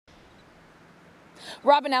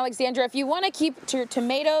Rob and Alexandra, if you want to keep your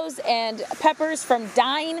tomatoes and peppers from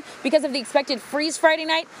dying because of the expected freeze Friday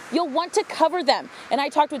night, you'll want to cover them. And I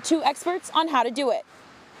talked with 2 experts on how to do it.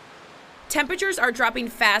 Temperatures are dropping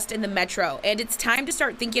fast in the metro, and it's time to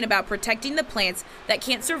start thinking about protecting the plants that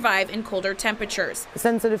can't survive in colder temperatures.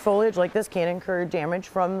 Sensitive foliage like this can incur damage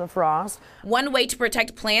from the frost. One way to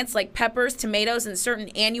protect plants like peppers, tomatoes, and certain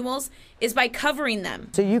annuals is by covering them.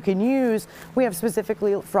 So you can use, we have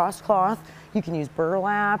specifically frost cloth. You can use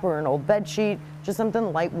burlap or an old bed sheet, just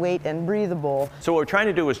something lightweight and breathable. So what we're trying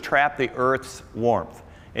to do is trap the Earth's warmth.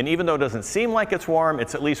 And even though it doesn't seem like it's warm,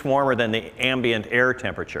 it's at least warmer than the ambient air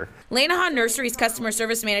temperature. Omaha Nursery's customer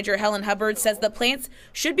service manager Helen Hubbard says the plants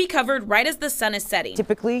should be covered right as the sun is setting.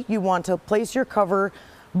 Typically, you want to place your cover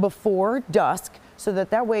before dusk so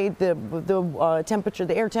that way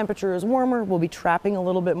the air temperature is warmer. We'll be trapping a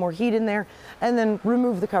little bit more heat in there, and then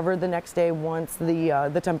remove the cover the next day once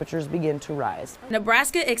the temperatures begin to rise.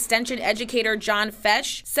 Nebraska Extension educator John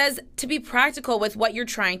Fetch says to be practical with what you're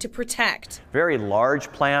trying to protect. Very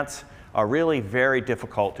large plants are really very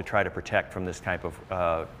difficult to try to protect from this type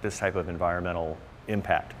of environmental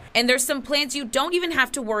impact. And there's some plants you don't even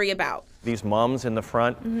have to worry about. These mums in the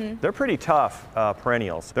front, they're pretty tough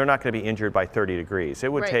perennials. They're not going to be injured by 30 degrees.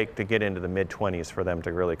 It would take to get into the mid-20s for them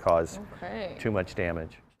to really cause too much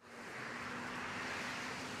damage.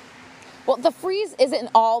 Well, the freeze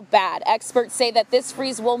isn't all bad. Experts say that this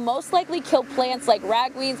freeze will most likely kill plants like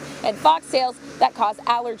ragweeds and foxtails that cause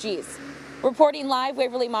allergies. Reporting live,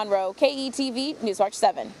 Waverly Monroe, KETV, Newswatch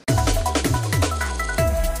 7.